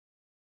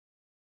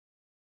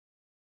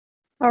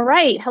All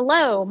right.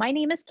 Hello, my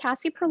name is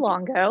Cassie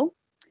Prolongo,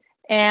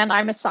 and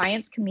I'm a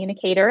science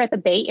communicator at the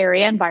Bay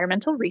Area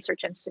Environmental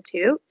Research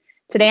Institute.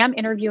 Today I'm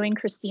interviewing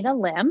Christina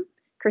Lim.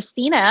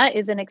 Christina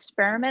is an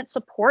experiment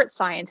support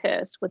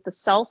scientist with the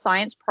Cell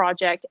Science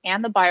Project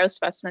and the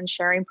Biospecimen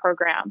Sharing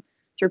Program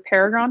through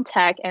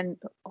Paragon-Tech, and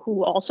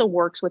who also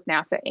works with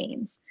NASA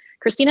Ames.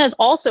 Christina is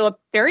also a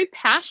very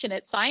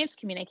passionate science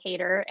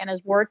communicator and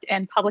has worked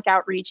in public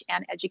outreach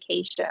and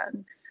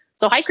education.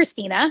 So hi,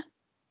 Christina.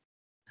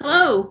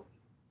 Hello.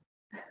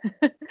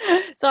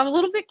 So I'm a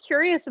little bit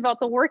curious about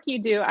the work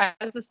you do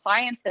as a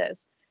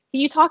scientist. Can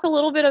you talk a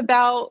little bit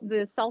about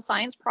the Cell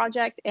Science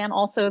Project and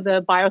also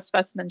the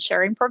Biospecimen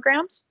Sharing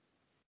Programs?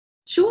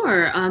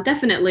 Sure,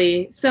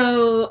 definitely.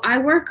 So I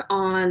work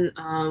on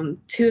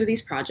two of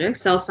these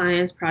projects, Cell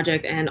Science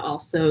Project and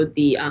also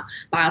the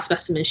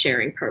Biospecimen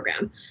Sharing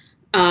Program.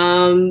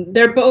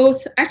 They're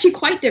both actually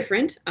quite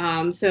different,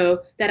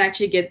 so that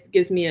actually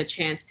gives me a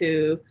chance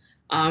to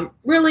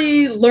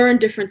really learn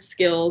different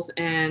skills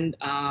and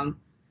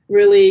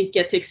really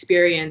get to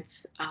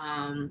experience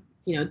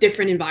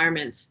different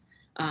environments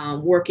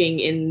working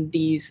in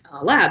these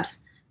labs.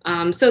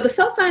 So the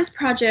Cell Science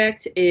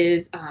Project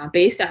is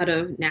based out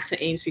of NASA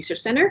Ames Research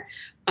Center.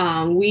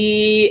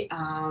 We,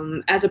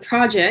 as a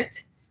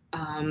project,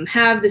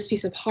 have this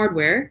piece of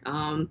hardware.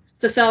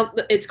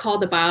 It's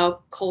called the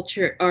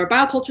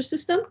bioculture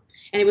system,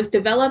 and it was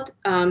developed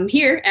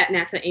here at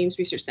NASA Ames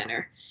Research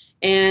Center.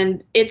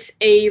 And it's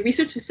a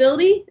research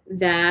facility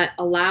that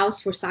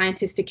allows for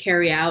scientists to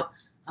carry out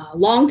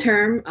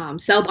long-term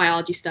cell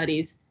biology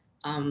studies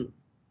on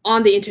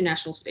the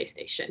International Space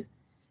Station.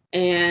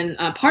 And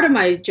part of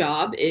my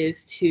job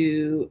is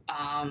to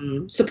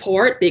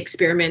support the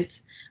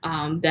experiments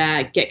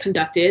that get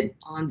conducted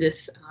on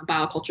this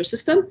bioculture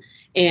system,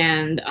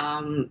 and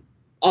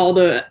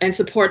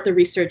support the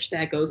research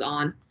that goes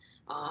on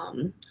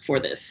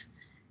for this.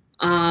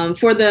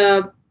 For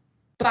the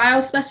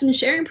Biospecimen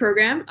Sharing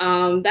Program,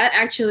 that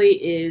actually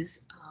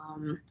is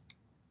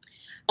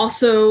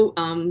also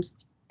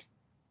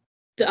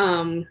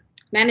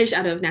managed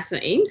out of NASA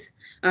Ames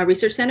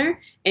Research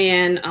Center.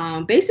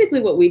 And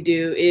basically what we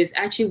do is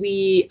actually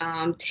we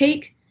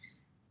take,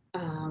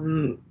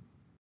 I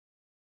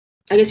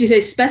guess you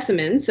say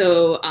specimens.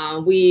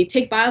 So we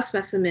take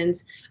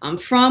biospecimens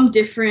from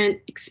different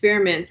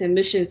experiments and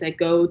missions that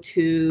go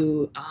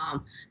to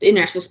the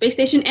International Space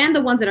Station and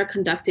the ones that are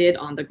conducted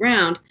on the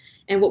ground.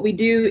 And what we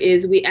do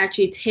is we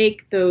actually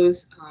take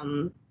those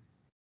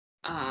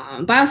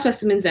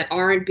biospecimens that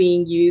aren't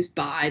being used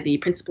by the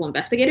principal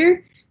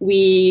investigator.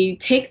 We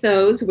take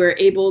those, we're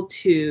able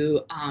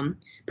to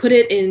put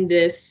it in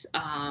this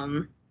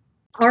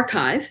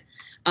archive.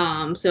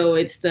 So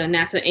it's the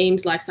NASA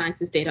Ames Life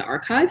Sciences Data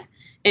Archive.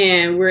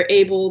 And we're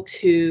able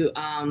to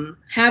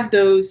have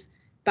those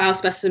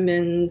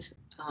biospecimens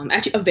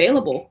actually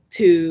available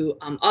to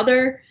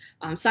other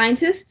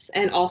scientists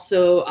and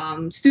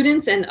also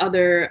students and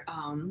other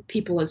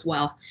people as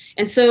well.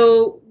 And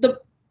so the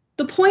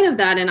point of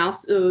that, and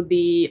also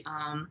the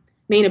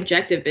main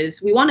objective,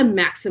 is we want to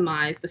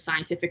maximize the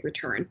scientific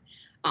return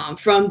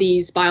from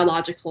these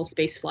biological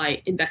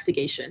spaceflight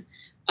investigation.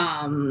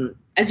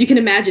 As you can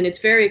imagine, it's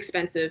very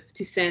expensive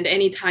to send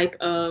any type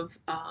of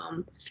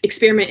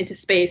experiment into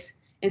space,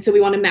 and so we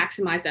want to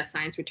maximize that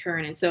science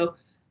return. And so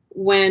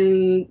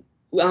when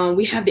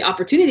we have the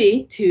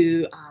opportunity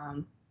to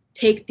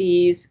take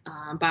these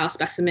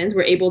biospecimens,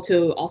 we're able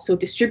to also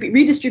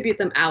redistribute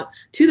them out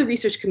to the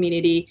research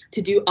community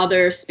to do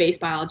other space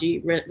biology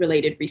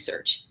related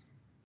research.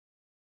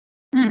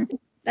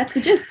 That's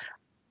the gist.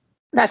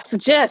 That's the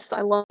gist.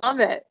 I love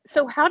it.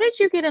 So how did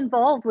you get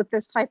involved with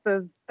this type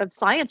of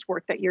science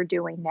work that you're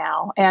doing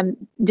now? And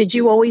did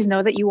you always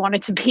know that you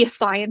wanted to be a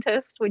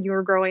scientist when you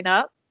were growing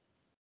up?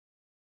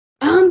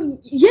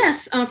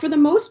 Yes, for the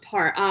most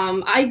part.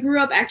 I grew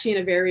up actually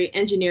in a very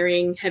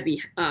engineering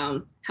heavy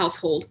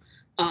household.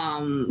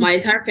 My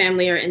entire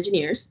family are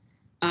engineers.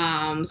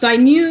 So I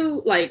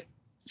knew like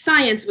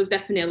science was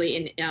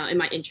definitely in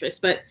my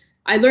interest, but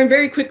I learned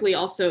very quickly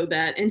also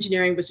that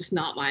engineering was just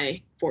not my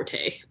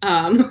forte.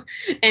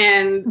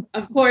 And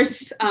of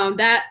course,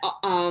 that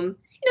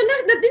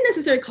didn't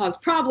necessarily cause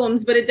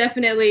problems, but it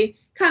definitely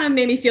kind of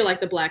made me feel like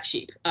the black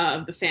sheep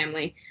of the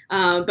family.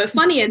 But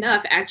funny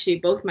enough, actually,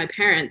 both my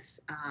parents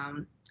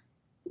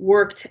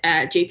worked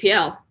at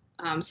JPL.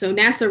 So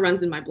NASA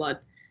runs in my blood.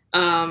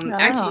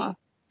 Actually,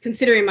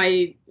 considering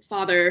my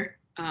father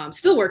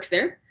still works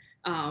there,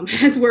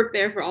 has worked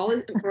there for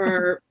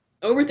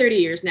over 30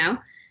 years now.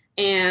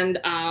 And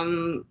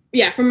from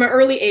an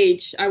early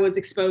age, I was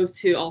exposed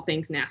to all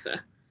things NASA.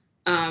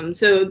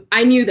 So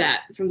I knew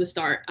that from the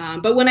start.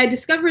 But when I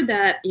discovered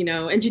that,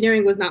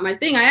 engineering was not my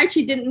thing, I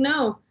actually didn't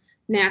know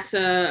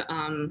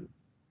NASA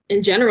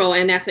in general,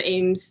 and NASA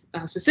Ames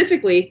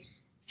specifically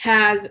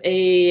has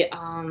a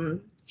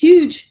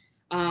huge,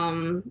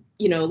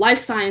 life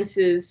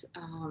sciences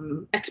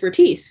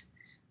expertise.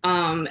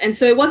 And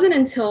so it wasn't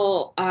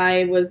until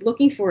I was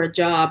looking for a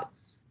job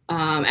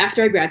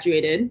after I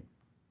graduated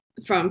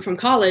from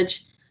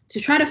college to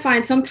try to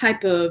find some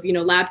type of,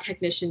 lab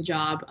technician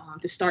job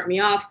to start me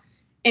off.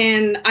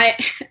 And I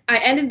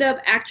ended up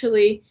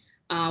actually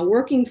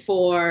working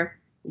for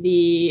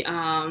the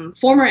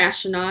former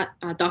astronaut,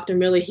 Dr.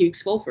 Millie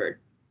Hughes Fulford.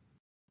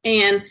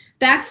 And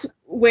that's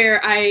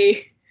where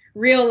I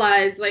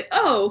realized, like,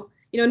 oh,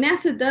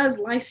 NASA does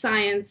life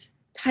science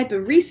type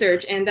of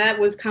research. And that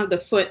was kind of the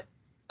foot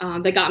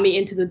that got me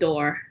into the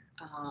door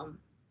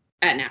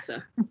at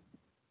NASA.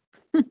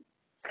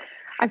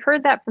 I've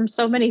heard that from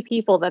so many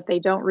people that they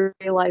don't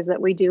realize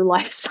that we do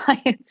life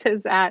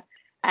sciences at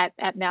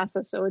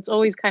NASA. So it's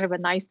always kind of a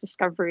nice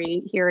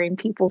discovery hearing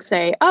people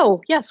say,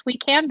 oh, yes, we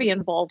can be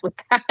involved with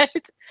that. And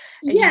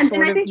I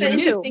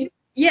think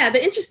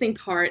the interesting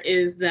part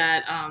is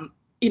that,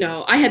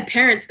 I had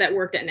parents that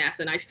worked at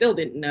NASA and I still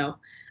didn't know.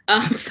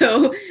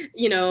 So,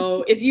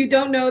 if you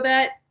don't know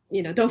that,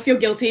 don't feel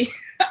guilty.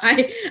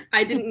 I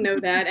didn't know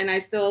that. And I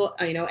still,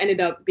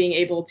 ended up being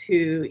able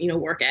to,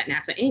 work at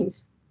NASA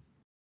Ames.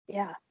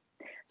 Yeah.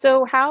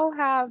 So how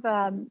have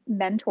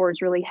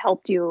mentors really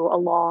helped you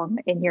along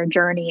in your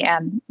journey?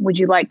 And would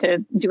you like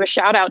to do a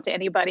shout out to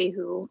anybody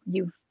who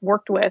you've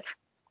worked with?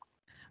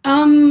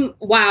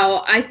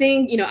 Wow. I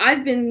think,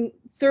 I've been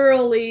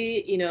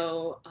thoroughly,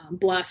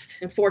 blessed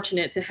and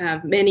fortunate to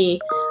have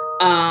many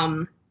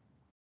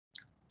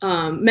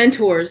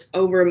mentors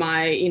over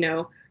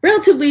my,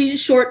 relatively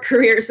short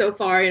career so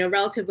far,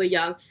 relatively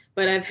young,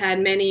 but I've had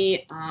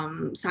many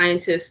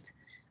scientists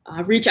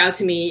reach out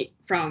to me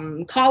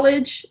from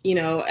college,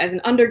 as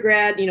an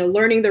undergrad,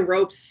 learning the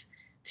ropes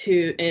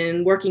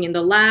and working in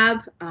the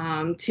lab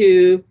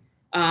to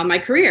my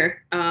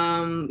career,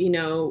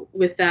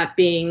 with that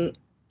being,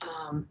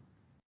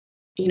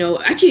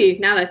 actually,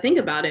 now that I think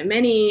about it,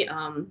 many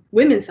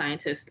women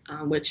scientists,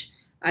 which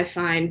I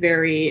find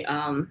very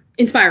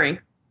inspiring.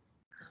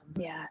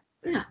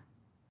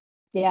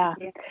 Yeah.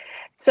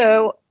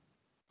 So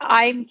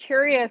I'm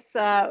curious,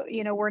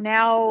 we're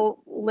now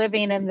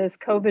living in this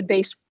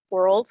COVID-based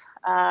world,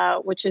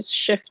 which has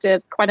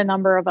shifted quite a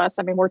number of us.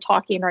 I mean, we're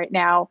talking right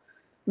now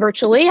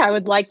virtually. I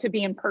would like to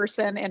be in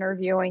person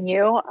interviewing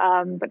you,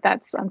 but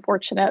that's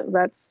unfortunate.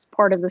 That's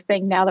part of the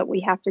thing now that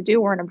we have to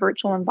do. We're in a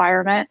virtual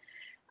environment.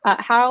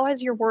 How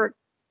has your work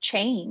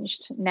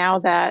changed now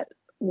that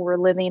we're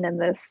living in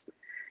this,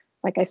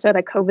 like I said,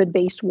 a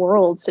COVID-based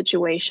world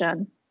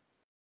situation?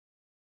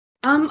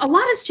 A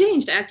lot has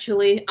changed,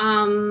 actually.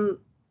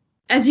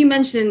 As you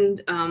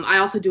mentioned, I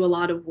also do a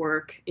lot of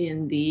work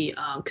in the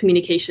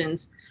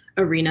communications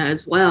arena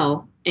as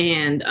well.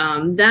 And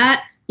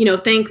that,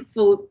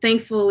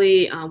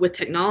 thankfully, with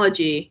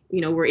technology,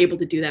 we're able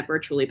to do that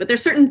virtually. But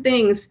there's certain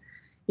things,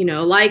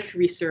 like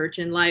research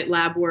and like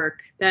lab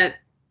work that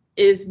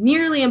is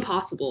nearly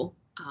impossible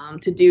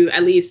to do,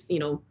 at least,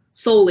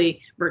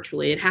 solely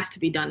virtually. It has to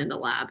be done in the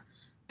lab.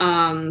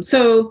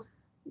 So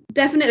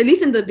definitely, at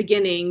least in the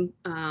beginning,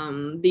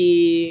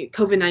 the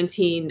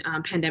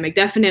COVID-19 pandemic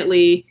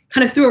definitely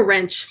kind of threw a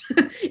wrench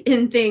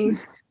in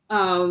things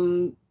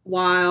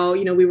while,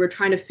 we were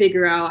trying to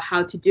figure out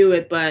how to do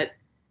it. But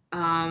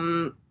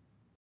one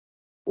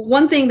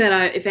thing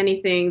that if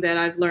anything, that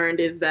I've learned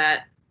is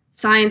that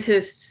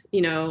scientists,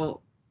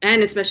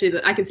 and especially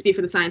I can speak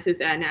for the scientists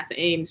at NASA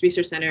Ames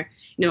Research Center,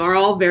 are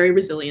all very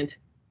resilient.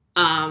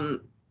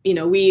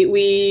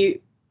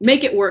 We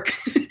make it work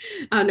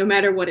no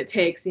matter what it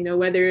takes,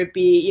 whether it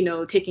be,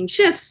 taking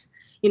shifts,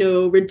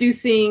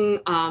 reducing,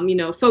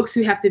 folks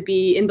who have to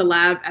be in the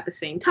lab at the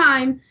same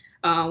time,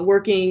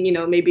 working,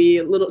 maybe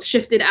a little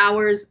shifted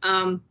hours,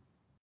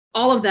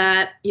 all of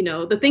that,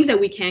 the things that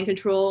we can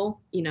control,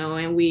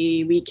 and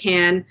we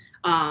can,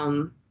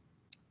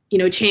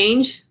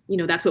 change,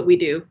 that's what we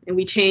do. And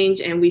we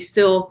change and we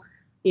still,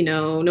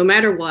 no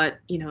matter what,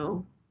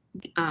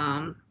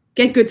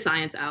 get good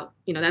science out.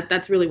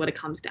 That's really what it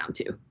comes down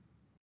to.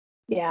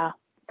 Yeah.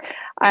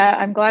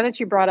 I'm glad that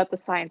you brought up the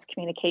science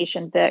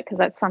communication bit, because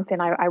that's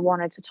something I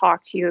wanted to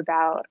talk to you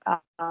about.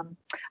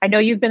 I know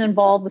you've been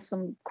involved with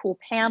some cool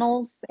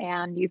panels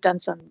and you've done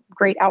some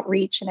great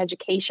outreach and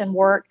education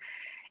work.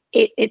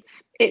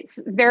 It's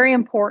very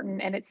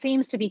important, and it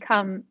seems to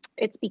becoming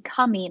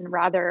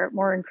rather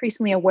more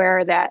increasingly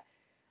aware that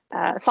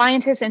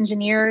scientists,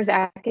 engineers,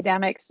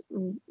 academics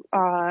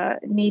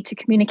need to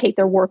communicate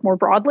their work more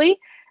broadly,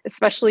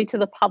 especially to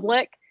the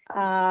public.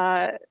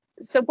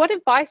 So what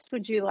advice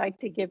would you like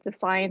to give the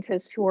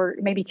scientists who are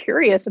maybe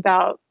curious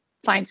about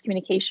science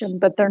communication,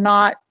 but they're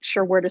not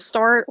sure where to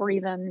start or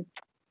even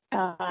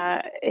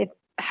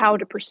how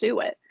to pursue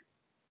it?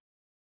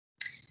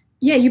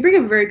 Yeah, you bring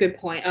up a very good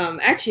point.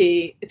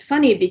 Actually, it's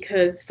funny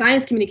because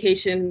science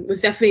communication was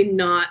definitely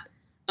not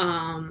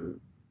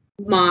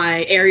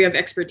my area of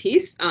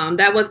expertise.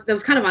 That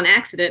was kind of on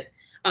accident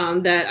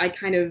that I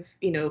kind of,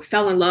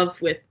 fell in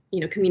love with,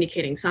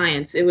 communicating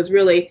science. It was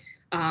really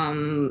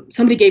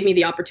somebody gave me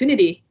the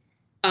opportunity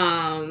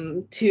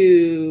to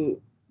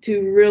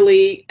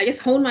really, I guess,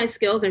 hone my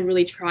skills and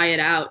really try it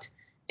out.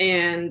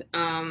 And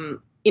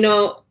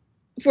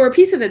for a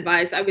piece of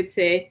advice, I would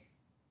say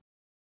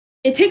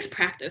it takes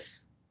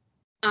practice.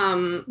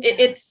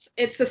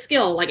 It's a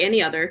skill like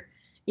any other,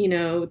 in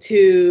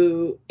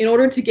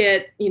order to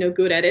get,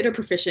 good at it or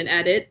proficient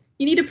at it,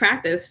 you need to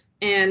practice.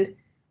 And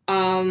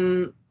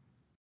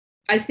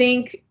I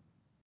think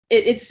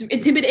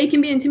it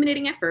can be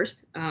intimidating at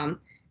first,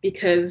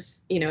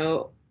 because,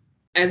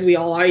 as we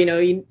all are,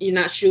 you're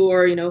not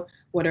sure,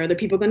 what are other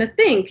people going to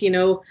think,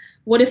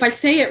 what if I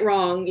say it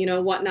wrong,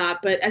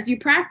 whatnot. But as you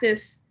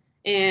practice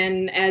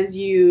and as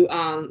you,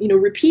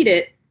 repeat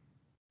it,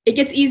 it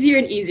gets easier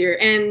and easier.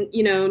 And,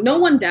 no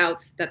one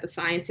doubts that the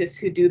scientists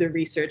who do the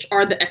research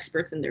are the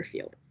experts in their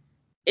field.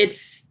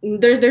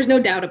 There's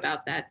no doubt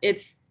about that.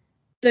 It's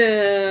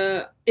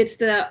the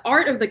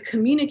art of the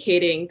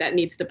communicating that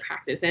needs to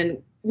practice.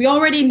 And we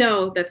already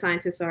know that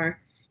scientists are,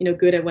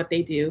 good at what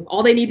they do.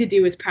 All they need to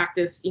do is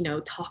practice,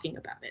 talking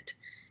about it.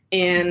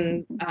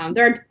 And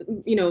there are,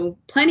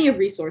 plenty of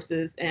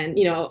resources. And,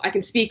 I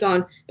can speak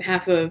on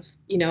behalf of,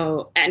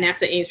 at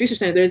NASA Ames Research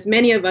Center, there's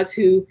many of us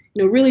who,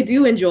 really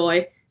do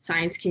enjoy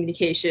science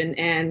communication.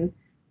 And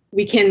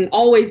we can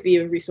always be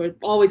a resource,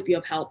 always be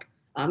of help,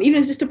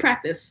 even just to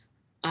practice.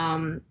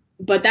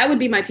 But that would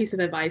be my piece of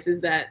advice,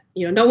 is that,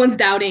 no one's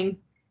doubting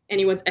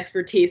anyone's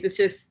expertise. It's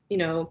just,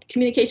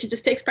 communication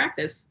just takes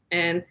practice.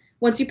 And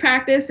once you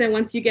practice and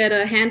once you get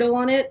a handle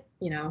on it,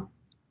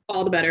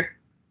 all the better.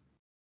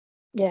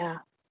 Yeah.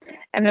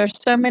 And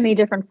there's so many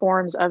different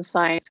forms of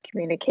science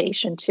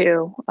communication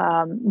too,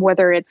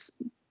 whether it's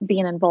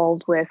being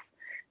involved with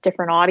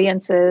different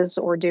audiences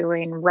or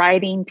doing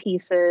writing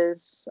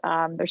pieces.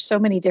 There's so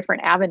many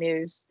different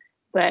avenues.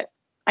 But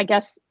I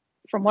guess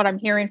from what I'm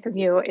hearing from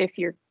you, if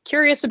you're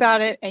curious about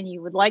it and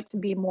you would like to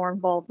be more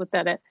involved with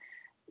it,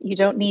 you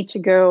don't need to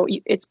go.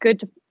 It's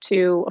good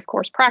to of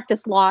course,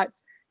 practice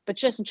lots, but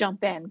just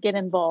jump in, get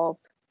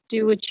involved,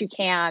 do what you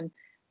can,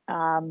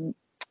 and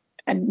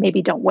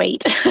maybe don't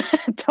wait.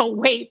 Don't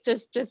wait.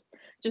 Just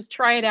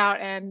try it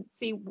out and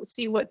see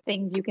what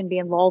things you can be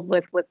involved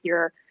with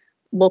your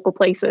local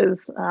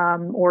places,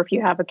 or if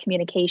you have a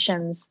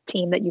communications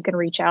team that you can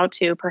reach out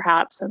to,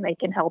 perhaps, and they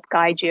can help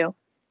guide you.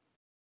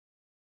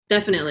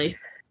 Definitely.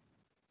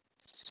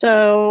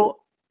 So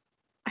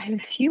I have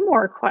a few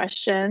more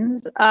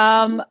questions.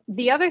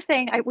 The other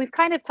thing, we've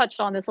kind of touched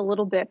on this a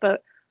little bit,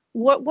 but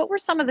what were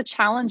some of the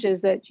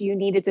challenges that you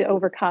needed to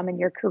overcome in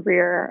your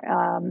career?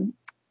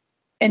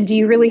 And do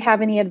you really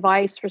have any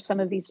advice for some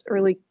of these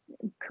early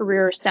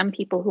career STEM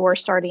people who are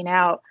starting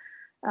out,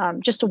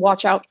 just to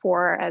watch out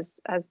for as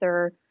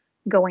they're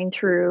going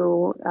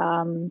through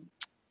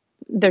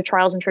their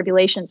trials and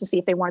tribulations to see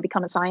if they want to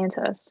become a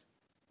scientist?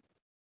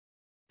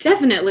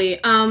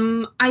 Definitely.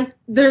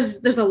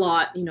 There's a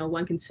lot,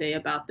 one can say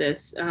about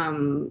this.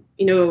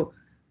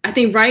 I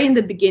think right in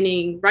the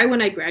beginning, right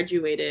when I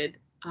graduated,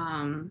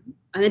 I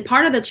think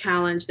part of the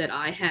challenge that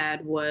I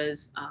had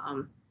was,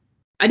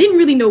 I didn't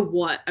really know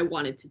what I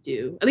wanted to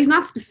do, at least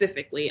not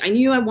specifically. I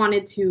knew I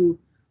wanted to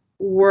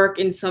work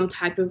in some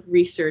type of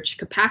research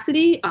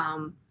capacity,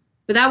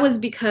 but that was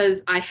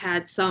because I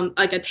had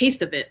a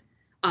taste of it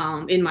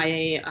in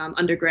my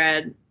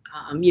undergrad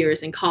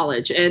years in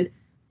college. And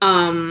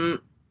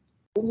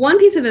one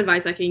piece of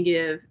advice I can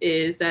give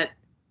is that,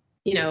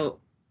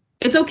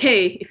 it's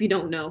okay if you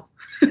don't know.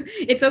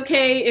 It's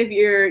okay if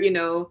you're,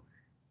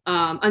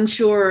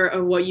 unsure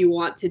of what you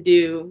want to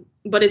do,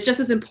 but it's just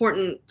as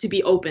important to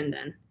be open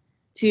then,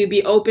 to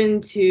be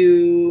open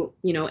to,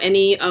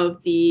 any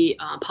of the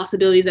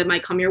possibilities that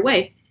might come your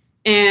way.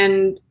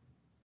 And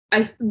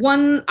I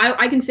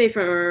can say,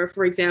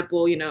 for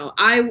example,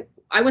 I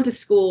went to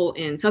school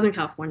in Southern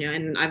California,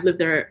 and I've lived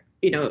there,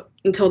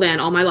 until then,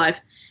 all my life.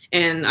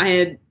 And I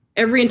had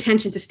every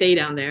intention to stay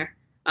down there,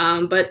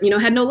 but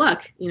had no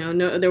luck.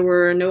 There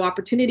were no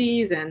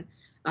opportunities, and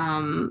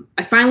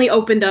I finally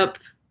opened up,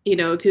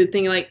 to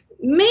think like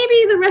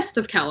maybe the rest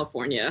of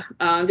California.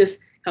 Just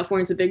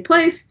California's a big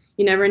place,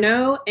 you never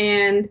know.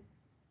 And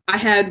I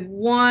had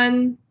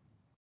one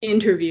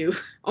interview,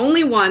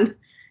 only one,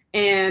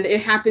 and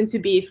it happened to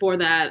be for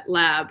that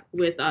lab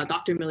with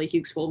Dr. Millie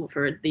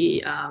Hughes-Fulford,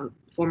 the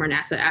former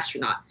NASA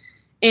astronaut,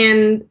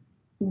 and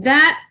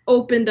that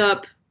opened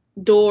up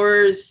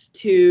doors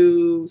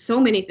to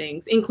so many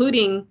things,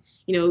 including,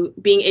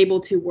 being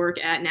able to work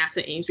at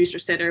NASA Ames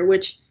Research Center,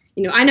 which,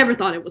 I never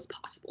thought it was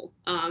possible.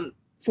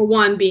 For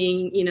one,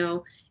 being,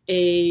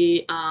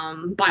 a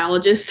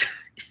biologist,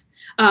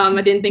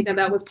 I didn't think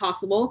that was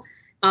possible.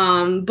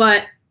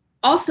 But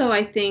also,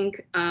 I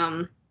think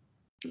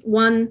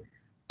one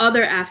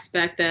other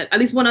aspect at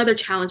least one other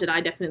challenge that I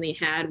definitely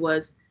had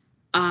was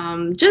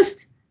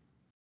just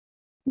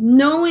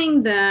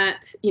knowing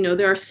that,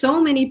 there are so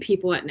many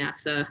people at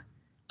NASA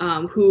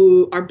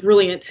who are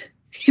brilliant,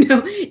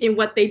 in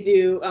what they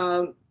do.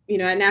 At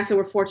NASA,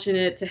 we're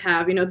fortunate to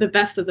have, the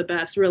best of the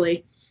best,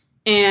 really.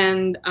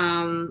 And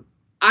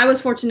I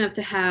was fortunate enough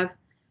to have,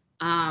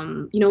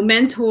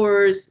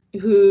 mentors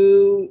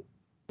who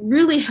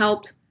really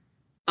helped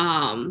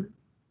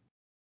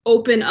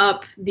open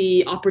up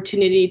the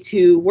opportunity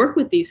to work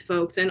with these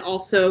folks, and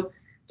also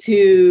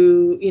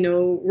to,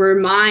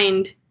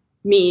 remind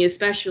me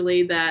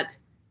especially that,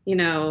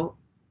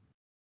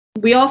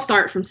 we all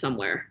start from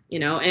somewhere,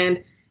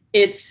 and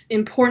it's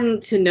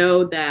important to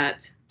know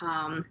that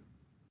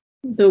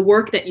the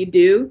work that you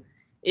do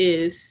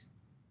is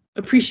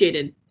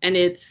appreciated, and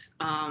it's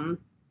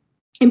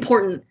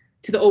important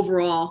to the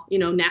overall,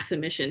 NASA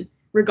mission,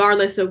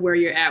 regardless of where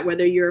you're at,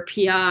 whether you're a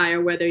PI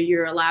or whether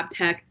you're a lab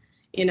tech,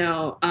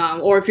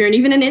 or if you're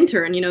even an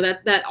intern,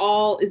 that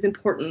all is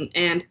important.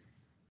 And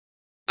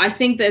I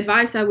think the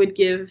advice I would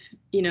give,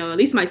 at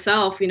least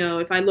myself,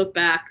 if I look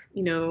back,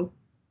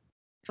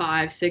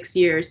 5, 6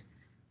 years,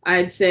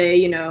 I'd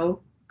say,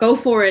 go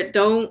for it.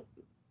 Don't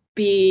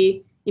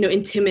be,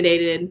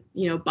 intimidated,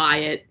 by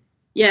it.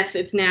 Yes,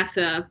 it's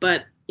NASA,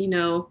 but,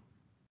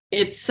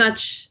 it's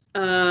such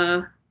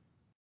a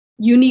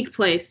unique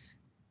place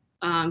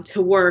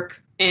to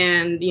work.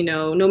 And,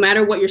 no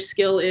matter what your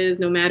skill is,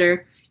 no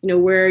matter,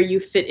 where you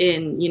fit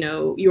in,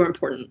 you're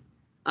important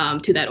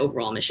to that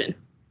overall mission.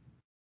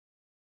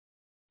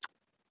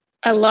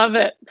 I love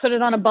it. Put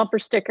it on a bumper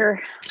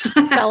sticker.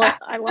 Sell it.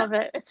 I love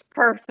it. It's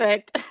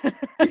perfect.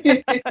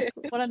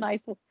 What a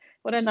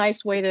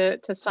nice way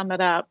to sum it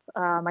up.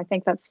 I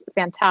think that's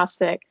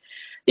fantastic.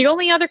 The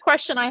only other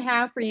question I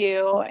have for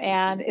you,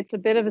 and it's a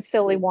bit of a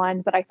silly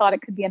one, but I thought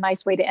it could be a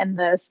nice way to end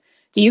this.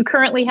 Do you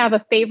currently have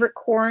a favorite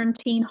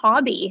quarantine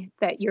hobby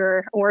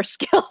or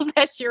skill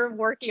that you're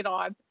working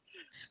on?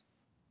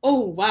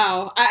 Oh,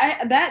 wow.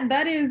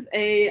 That is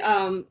a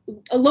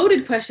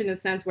loaded question in a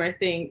sense, where I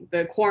think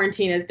the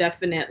quarantine has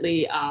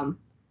definitely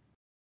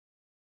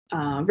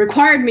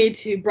required me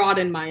to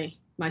broaden my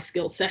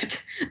skill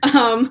set.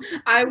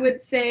 I would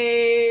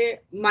say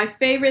my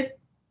favorite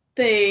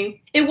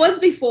thing, it was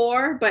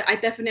before, but I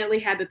definitely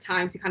had the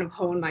time to kind of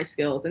hone my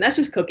skills, and that's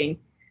just cooking.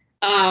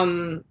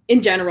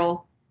 In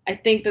general, I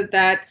think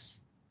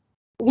that's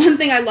one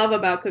thing I love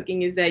about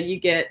cooking, is that you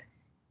get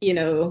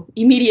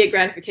immediate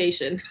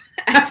gratification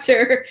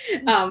after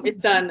it's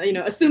done,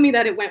 assuming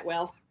that it went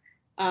well.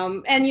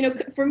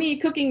 And, for me,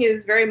 cooking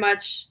is very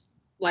much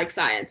like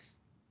science.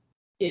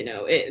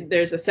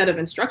 There's a set of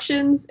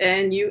instructions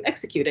and you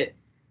execute it.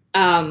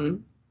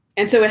 And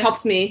so it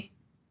helps me,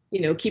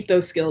 keep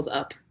those skills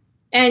up.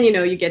 And,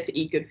 you get to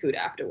eat good food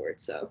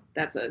afterwards. So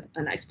that's a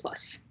nice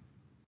plus.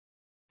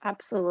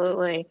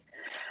 Absolutely.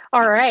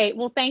 All right.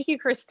 Well, thank you,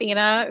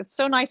 Christina. It's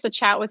so nice to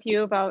chat with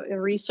you about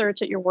the research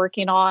that you're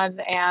working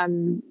on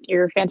and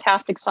your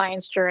fantastic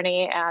science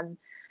journey. And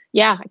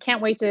yeah, I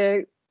can't wait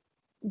to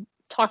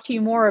talk to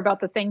you more about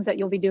the things that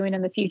you'll be doing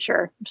in the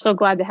future. I'm so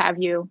glad to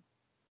have you.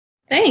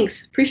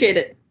 Thanks. Appreciate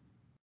it.